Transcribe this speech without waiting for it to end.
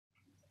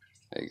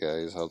Hey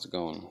guys, how's it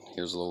going?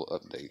 Here's a little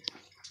update.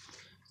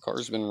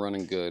 Car's been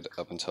running good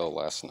up until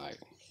last night.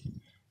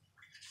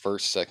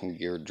 First, second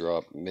gear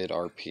drop, mid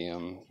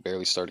RPM,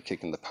 barely started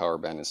kicking the power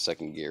band in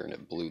second gear and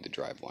it blew the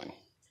driveline.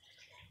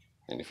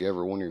 And if you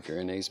ever wonder if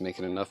your NA is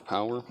making enough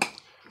power,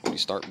 when you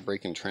start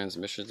breaking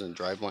transmissions and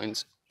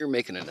drivelines, you're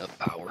making enough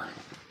power.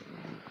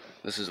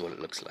 This is what it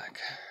looks like.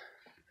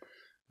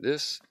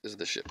 This is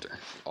the shifter.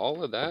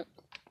 All of that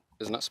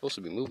is not supposed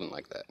to be moving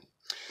like that.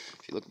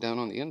 If you look down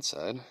on the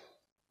inside,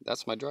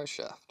 that's my drive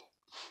shaft.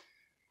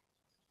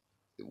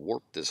 It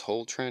warped this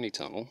whole tranny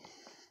tunnel.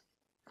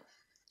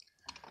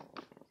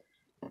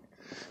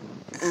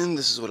 And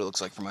this is what it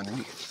looks like from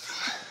underneath.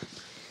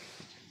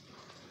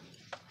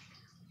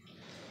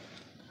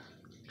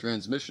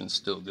 Transmission's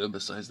still good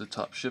besides the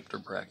top shifter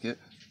bracket.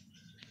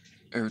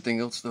 Everything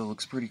else though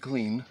looks pretty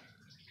clean.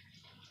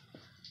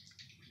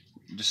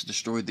 Just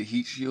destroyed the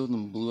heat shield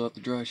and blew out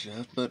the dry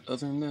shaft, but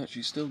other than that,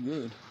 she's still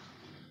good.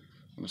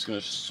 I'm just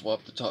gonna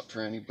swap the top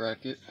tranny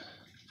bracket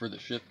for the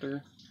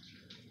shifter.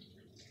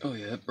 Oh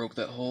yeah, it broke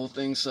that whole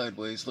thing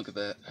sideways. Look at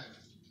that.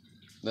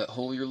 That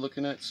hole you're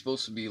looking at is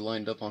supposed to be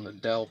lined up on the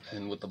dowel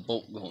pin with the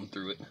bolt going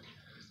through it.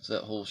 So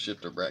that whole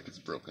shifter bracket's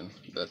broken.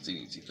 That's an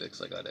easy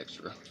fix, I got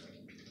extra.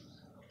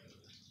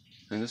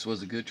 And this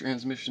was a good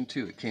transmission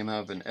too. It came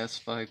out of an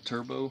S5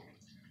 turbo,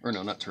 or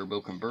no, not turbo,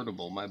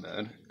 convertible, my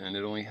bad. And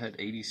it only had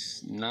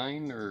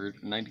 89 or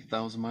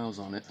 90,000 miles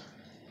on it.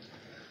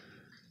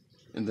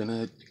 And then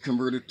I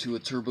converted to a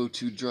turbo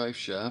 2 drive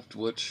shaft,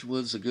 which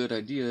was a good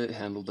idea. It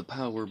handled the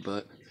power,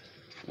 but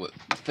what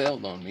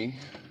failed on me,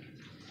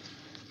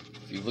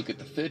 if you look at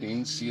the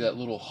fittings, see that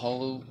little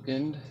hollow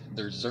end?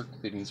 They're Zerk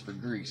fittings for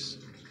grease.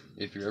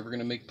 If you're ever going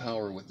to make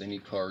power with any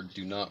car,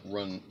 do not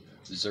run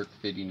Zerk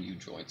fitting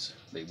U-joints.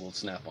 They will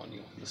snap on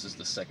you. This is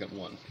the second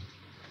one.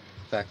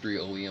 Factory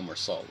OEM are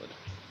solid.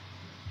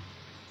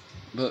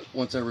 But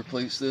once I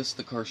replace this,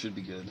 the car should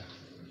be good.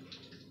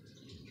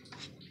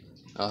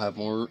 I'll have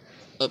more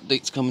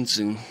updates coming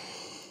soon.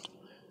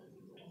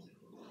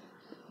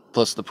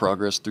 Plus the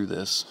progress through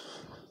this.